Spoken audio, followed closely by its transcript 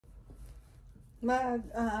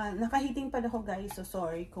Nakahiting pad ako guys. So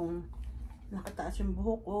sorry kung nakataas yung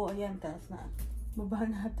buhok ko. Ayan, taas na. Baba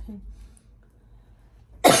natin.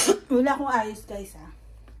 Wala akong ayos guys ha.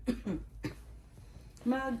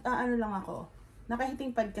 Ano lang ako.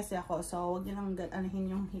 Nakahiting pad kasi ako. So wag niyo lang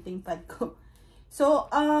anahin yung hiting pad ko.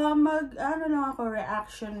 So, ano lang ako,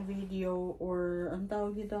 reaction video or, ang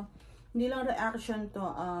tawag dito, hindi lang reaction to,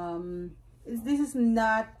 this is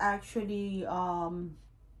not actually, I'm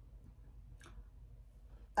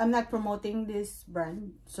not promoting this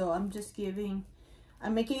brand. So, I'm just I'm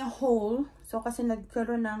making a haul. So, kasi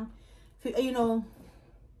nagkaroon ng, you know,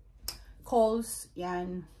 KOHL'S,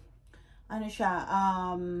 yan, ano siya,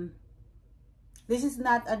 this is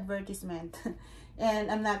not advertisement.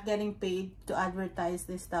 And I'm not getting paid to advertise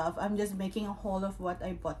this stuff. I'm just making a haul of what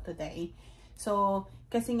I bought today. So,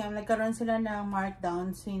 kasi nga, nagkaroon sila ng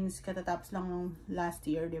markdown since katatapos lang ng last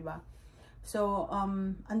year, diba? So,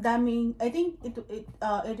 ang daming, I think it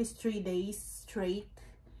is 3 days straight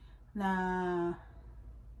na,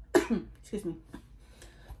 excuse me,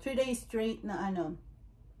 3 days straight na ano,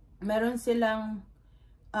 meron silang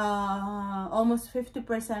almost 50%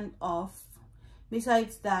 off.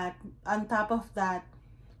 Besides that, on top of that,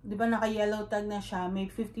 di ba naka-yellow tag na siya, may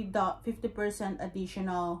 50%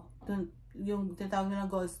 additional, yung tinatawag na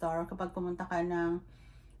gold star kapag pumunta ka ng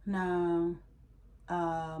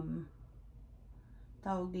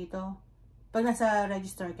tawag dito, pag nasa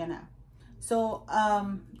register ka na. So,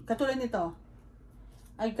 katulad nito,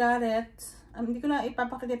 I got it, hindi ko na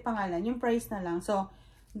ipapakita yung pangalan, yung price na lang. So,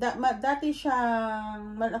 dati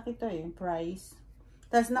siyang, malaki to eh, price.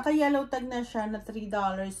 Tapos, naka-yellow tag na siya na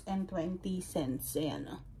 $3.20.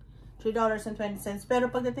 Ayan, $3.20.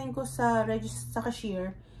 Pero, pagdating ko sa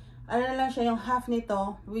cashier, ano na lang siya, yung half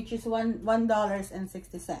nito, which is $1.60.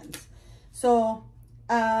 So,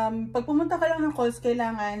 pag pumunta ka lang ng KOHL'S,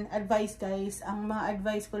 kailangan, advice guys, ang mga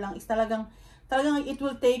advice ko lang is talagang it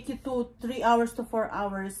will take you 3 hours to 4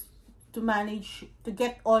 hours to manage, to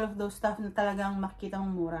get all of those stuff na talagang makikita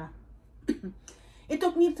mong mura. It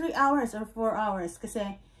took me 3 hours or 4 hours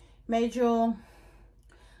kasi medyo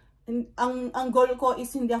ang goal ko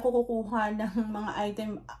is hindi ako kukuha ng mga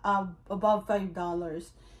item above $5.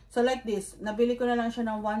 So like this, nabili ko na lang siya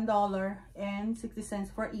ng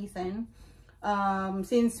 $1.60 for Ethan.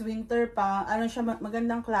 Since winter pa, ano siya,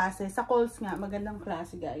 magandang klase. Sa KOHL'S nga, magandang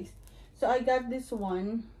klase guys. So I got this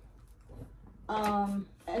one. And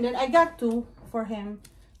then I got 2 for him.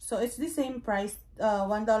 So it's the same price,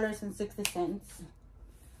 $1.60.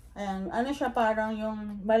 Ayan, ano siya, parang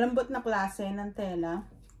yung malambot na klase ng tela.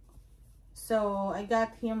 So, I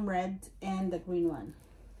got him red and the green one.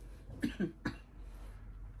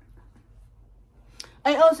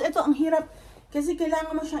 Ay, also, ito, ang hirap. Kasi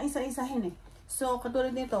kailangan mo siyang isa-isahin eh. So,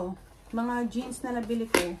 katulad nito, mga jeans na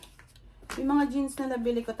nabili ko. Yung mga jeans na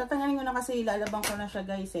nabili ko, tatanggalin ko na kasi ilalabang ko na siya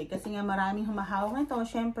guys eh. Kasi nga maraming humahawak nito.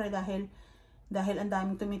 Syempre, dahil ang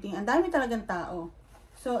daming tumiting. Ang dami talagang tao.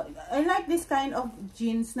 So, I like this kind of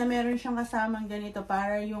jeans na meron siyang kasamang ganito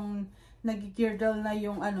para yung nag-girdle na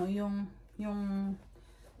yung ano, yung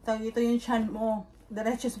tawag ito yung chan mo,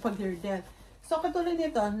 diretso sa pag-girdle. So, katulad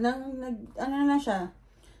nito, ano na siya,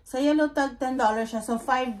 sa yellow tag, $10 siya. So,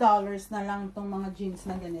 $5 na lang itong mga jeans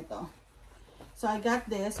na ganito. So, I got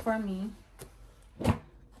this for me.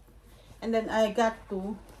 And then, I got 2.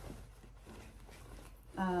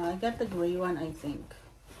 I got the gray one, I think.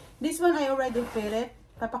 This one, I already fit it.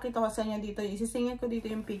 Papakita ko sa inyo dito. Isisingin ko dito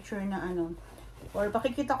yung picture na ano. Or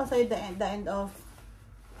pakikita ko sa inyo the end of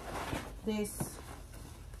this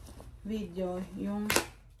video. Yung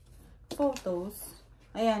photos.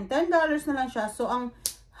 Ayan, $10 na lang siya. So, ang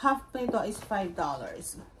half nito is $5.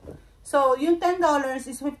 So, yung $10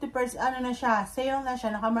 is 50%, ano na siya, sale na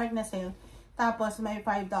siya, nakamark na sale. Tapos, may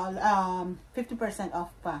 $5, 50%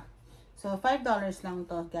 off pa. So, $5 lang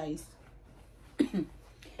to guys.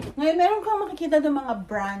 Ngayon, meron kang makikita ng mga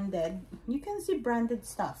branded. You can see branded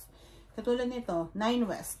stuff. Katulad nito, 9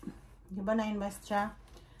 West. Diba 9 West siya?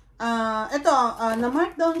 Ito,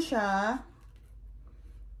 na-markdown siya.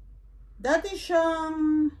 Dati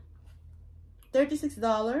siyang $36.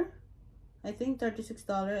 I think $36.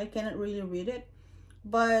 I cannot really read it.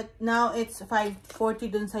 But now it's $5.40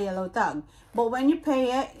 dun sa yellow tag. But when you pay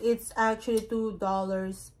it, it's actually $2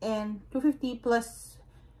 and $2.50 plus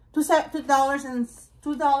 $2.70.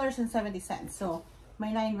 So, may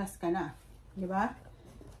 9 West ka na. Diba?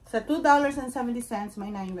 Sa $2.70, may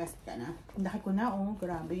 9 West ka na. Laki ko na, oh.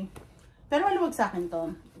 Grabe. Pero maluwag sa akin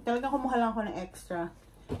to. Talagang kumuha lang ako ng extra.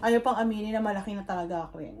 Ayaw pang aminin na malaki na talaga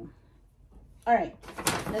ako yun. Alright.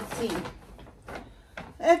 Let's see.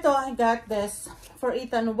 Ito, I got this for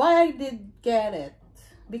Ethan. Why I did get it?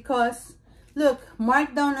 Because Look,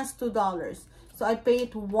 marked down as $2. So, I pay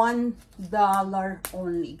it $1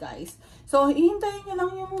 only, guys. So, hihintayin nyo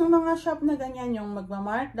lang yung mga shop na ganyan, yung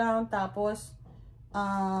magma-mark down, tapos,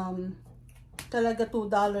 talaga $2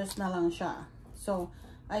 na lang siya. So,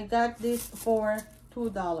 I got this for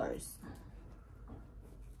 $2.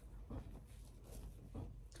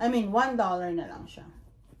 I mean, $1 na lang siya.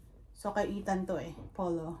 So, kay Ethan to eh.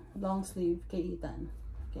 Polo. Long sleeve kay Ethan.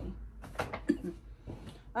 Okay.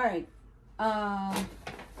 Alright.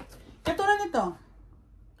 Katulad nito.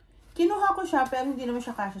 Kinuha ko siya, pero hindi naman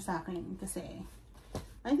siya kasya sa akin. Kasi,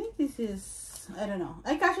 I think this is, I don't know.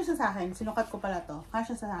 Ay, kasya siya sa akin. Sinukat ko pala to.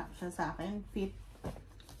 Kasya siya sa akin. Fit.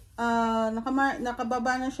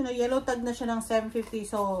 Nakababa na siya na yellow tag na siya ng $7.50.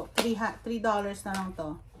 So, $3 na lang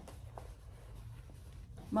to.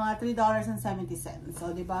 Mga $3.70. So,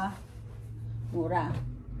 diba? Mura.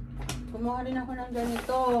 Kumuha rin ako ng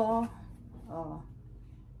ganito. Oh.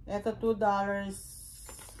 Ito, $2.80.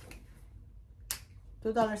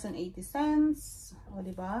 O,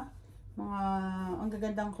 diba? Mga, ang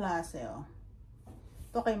gagandang klase, oh.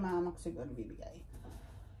 Ito kay mama ko siguro bibigay.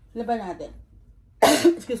 Laban natin.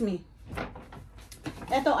 Excuse me.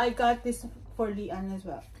 Ito, I got this for Lian as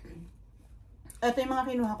well. Ito yung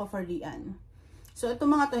mga kinuha ko for Lian. So, ito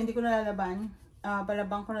mga to, hindi ko nalalaban.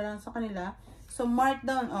 Palabang ko na lang sa kanila. So, marked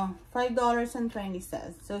down, oh, $5.20.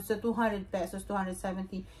 So, it's 200 pesos,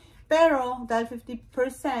 270. Pero, dahil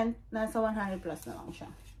 50%, nasa 100 plus na lang siya.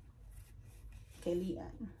 Kay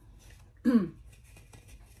Lian.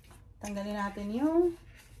 Tanggalin natin yung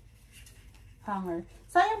hanger.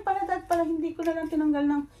 Sayang pala, dahil pala hindi ko na lang tinanggal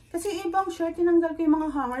ng, kasi ibang shirt, tinanggal ko yung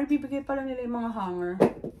mga hanger. Bibigay pala nila yung mga hanger.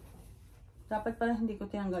 Dapat pala hindi ko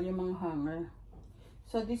tinanggal yung mga hanger.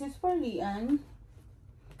 So, this is for Lian.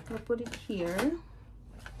 I'll put it here.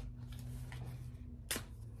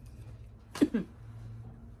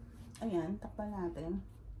 Ayan, takpan natin.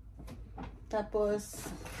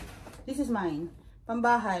 Tapos, this is mine.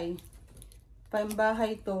 Pambahay.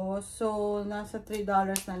 Pambahay to. So, nasa $3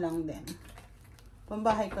 na lang din.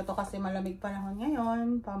 Pambahay ko to kasi malamig panahon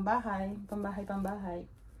ngayon. Pambahay. Pambahay.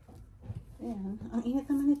 Ayan. Ang init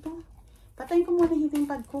naman ito. Patayin ko muna yung heating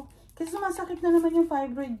pad ko. Kasi sumasakit na naman yung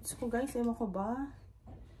fibroids ko, guys. Ewan ko ba?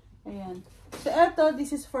 Ayan. So, eto,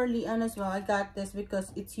 this is for Lian as well. I got this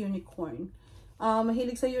because it's unicorn.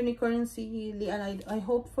 Mahilig sa unicorn si Lian. I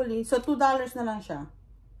hopefully. So, $2 na lang siya.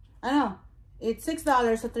 Ano? It's $6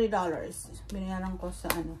 sa $3. Binayaran ko sa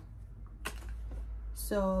ano.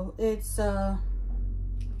 So, it's,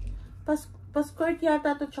 pa-skirt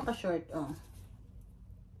yata to tsaka short. Oh.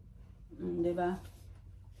 Diba?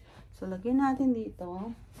 So, lagyan natin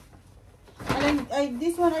dito. And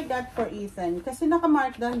this one I got for Ethan. Kasi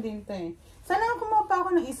naka-mark down din to eh. Sana kumuha pa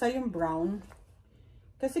ako ng isa yung brown.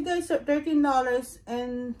 Kasi guys,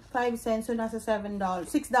 $13.05. So, nasa $6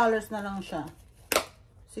 na lang siya.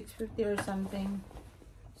 $6.50 or something.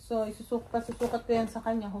 So, pasusukat ko yan sa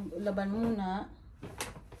kanya. Laban muna.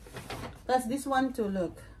 Plus, this one too,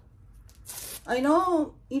 look. I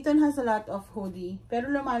know Ethan has a lot of hoodie. Pero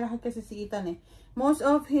lumalaki kasi si Ethan eh. Most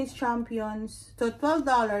of his champions, so $12,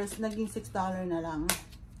 naging $6 na lang.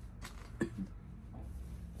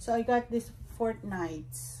 So, I got this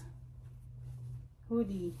Fortnite's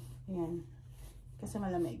hoodie. Ayan. Kasi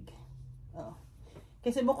malamig. Oh.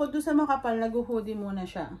 Kasi bukod doon sa makapal, nag-hoodie muna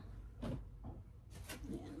siya.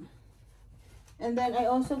 Ayan. And then,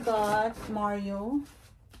 I also got Mario.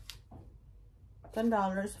 $10.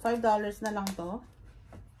 $5 na lang to.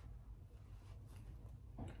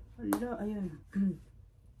 Hala, ayun.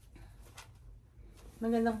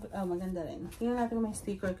 Maganda rin. Tingnan natin kung may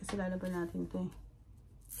sticker kasi lalaban natin to eh.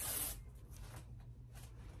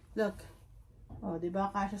 Look. Oh,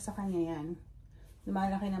 diba? Kasya sa kanya yan.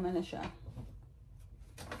 Lumalaki naman na siya.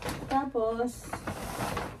 Tapos,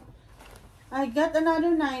 I got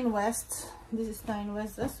another 9 West. This is 9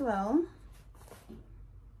 West as well.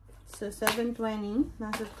 So, $7.20.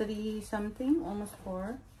 Nasa 3 something. Almost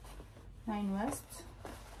 4. 9 West.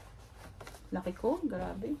 Laki ko.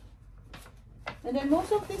 Grabe. And then,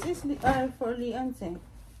 most of this is for Lian's eh.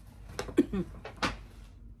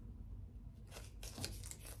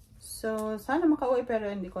 So, sana makauwi pero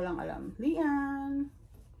hindi ko lang alam. Lian.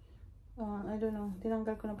 I don't know.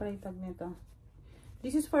 Tinanggal ko na pala yung tag nito.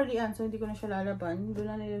 This is for Lian. So, hindi ko na siya lalaban. Doon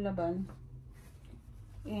na nilalaban.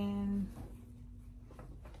 And,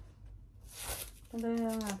 tanggalin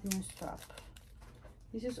lang natin yung strap.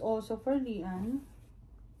 This is also for Lian.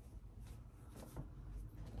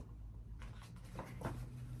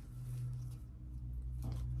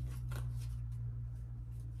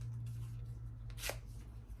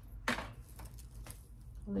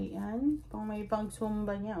 Lian. Pang may pang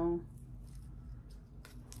zumba niya, oh.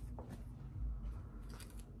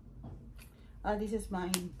 This is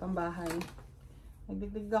mine, pambahay.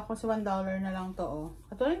 Nagdagdag ako sa $1 na lang to, oh.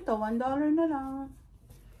 Katulad to, $1 na lang.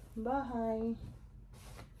 Bahay.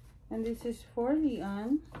 And this is for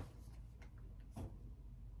Lian.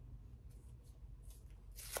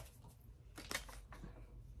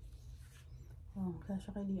 Oh, kasha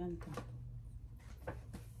kay Lian to.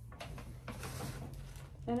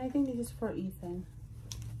 And I think this is for Ethan.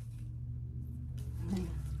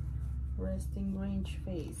 Resting range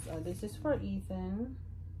face. Oh, this is for Ethan.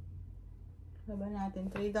 Laban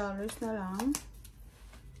natin. $3 na lang.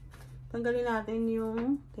 Tanggalin natin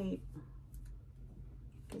yung tape.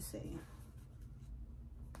 Kasi.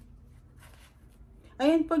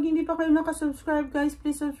 Ayan, pag hindi pa kayo nakasubscribe, guys,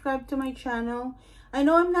 please subscribe to my channel. I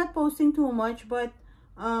know I'm not posting too much, but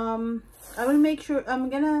I will make sure,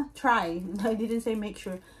 I'm gonna try. I didn't say make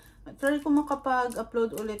sure. Try ko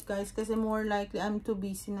makapag-upload ulit, guys, kasi more likely I'm too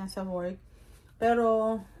busy na sa work.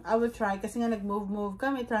 Pero I will try kasi nga nag-move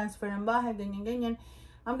kami, transfer ng bahay, ganyan.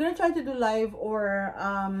 I'm gonna try to do live or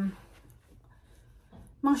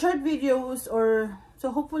mga short videos, or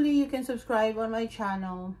so hopefully you can subscribe on my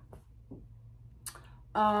channel.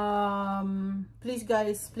 Please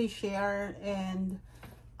guys, please share, and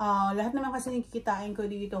lahat naman kasi nakikitain ko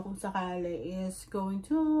dito kung sakali is going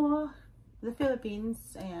to the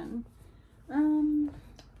Philippines. Ayan.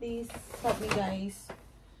 Please help me, guys.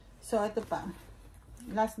 So ito pa,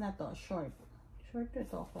 last na to, short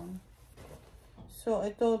ito ko. So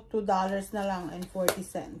ito $2 na lang and 40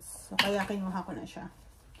 cents. So kaya kinuha ko na siya.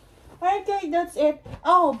 Alright guys, that's it.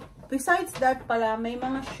 Oh, besides that pala, may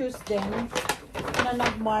mga shoes din na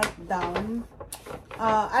nag-mark down.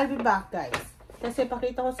 I'll be back, guys. Kasi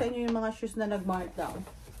pakita ko sa inyo yung mga shoes na nag-mark down.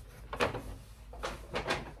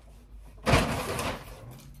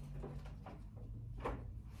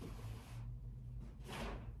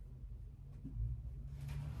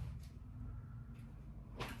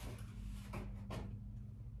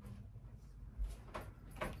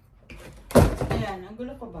 Ayan, ang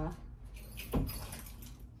gulo ko ba?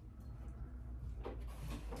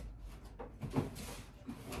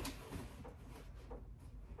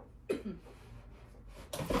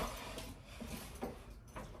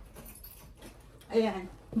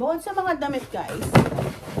 Ayan. Bukod sa mga damit, guys,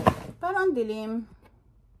 parang dilim.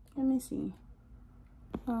 Let me see.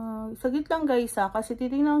 Saglit lang, guys, ha, kasi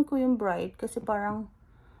titingnan ko yung bright kasi parang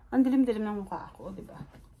ang dilim-dilim ng mukha ko, diba?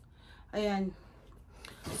 Ayan.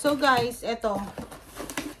 So, guys, eto.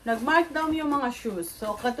 Nag-mark down yung mga shoes.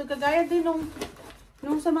 So, kagaya din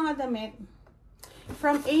nung sa mga damit.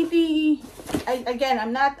 From 80, again,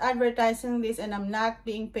 I'm not advertising this and I'm not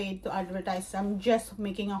being paid to advertise. I'm just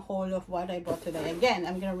making a haul of what I bought today. Again,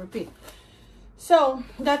 I'm gonna repeat. So,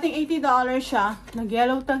 dating $80 siya.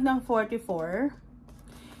 Nag-yellow tag ng 44.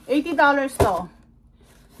 $80 to.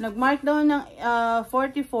 Nag-mark down ng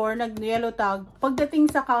 44, nag-yellow tag. Pagdating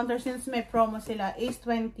sa counter, since may promo sila, is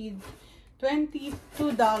 $22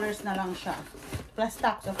 na lang siya. Plus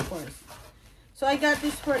tax, of course. So, I got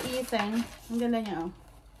this for Ethan. Ang ganda niya, oh.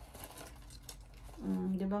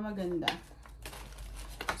 Diba maganda?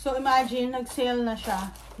 So, imagine, nag-sale na siya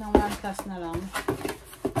ng 1 plus na lang.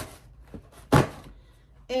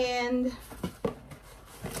 And,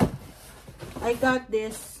 I got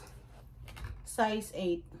this size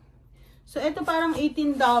 8. So, ito parang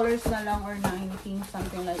 $18 na lang or 19,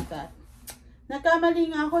 something like that. Nagkamali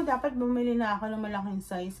nga ako, dapat bumili na ako ng malaking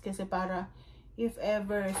size kasi para if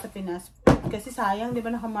ever sa Pinas. Kasi sayang, di ba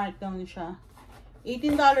naka-markdown siya.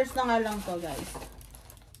 $18 na nga lang to, guys.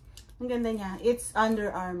 Ang ganda niya. It's Under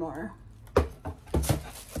Armour.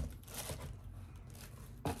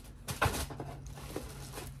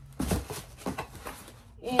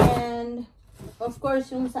 And, of course,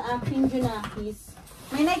 yung sa aking Junakis,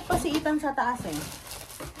 may Nike pa si Ethan sa taas eh.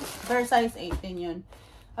 Her size 8 din yun.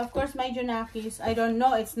 Of course, my Junakis, I don't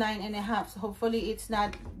know, it's 9.5. So, hopefully, it's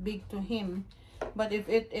not big to him. But if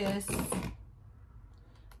it is,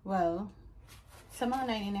 well, sa mga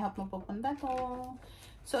 9.5 mapupunta to.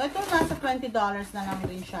 So, ito nasa $20 na lang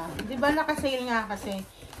din siya. Di ba nakasale nga kasi,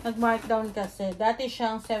 nag-markdown kasi. Dati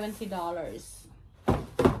siyang $70.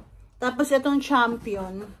 Tapos, itong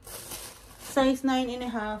Champion, size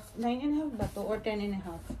 9.5. 9.5 ba to? Or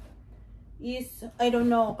 10.5? Is, I don't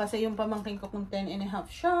know, kasi yung pamangkin ko kung 10.5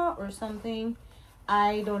 siya or something.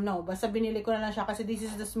 I don't know. Basta binili ko na lang siya kasi this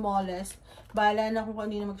is the smallest. Bahala na kung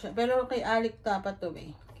kanino mag-siya. Pero kay Alec dapat to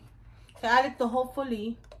eh. Kay Alec to,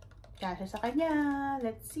 hopefully, kasya sa kanya.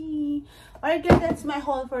 Let's see. Alright guys, that's my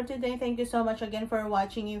haul for today. Thank you so much again for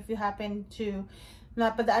watching. If you happen to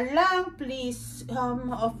napadaan lang, please,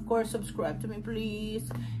 of course, subscribe to me, please.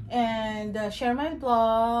 And share my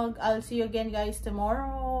vlog. I'll see you again, guys,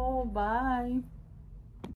 tomorrow. Bye!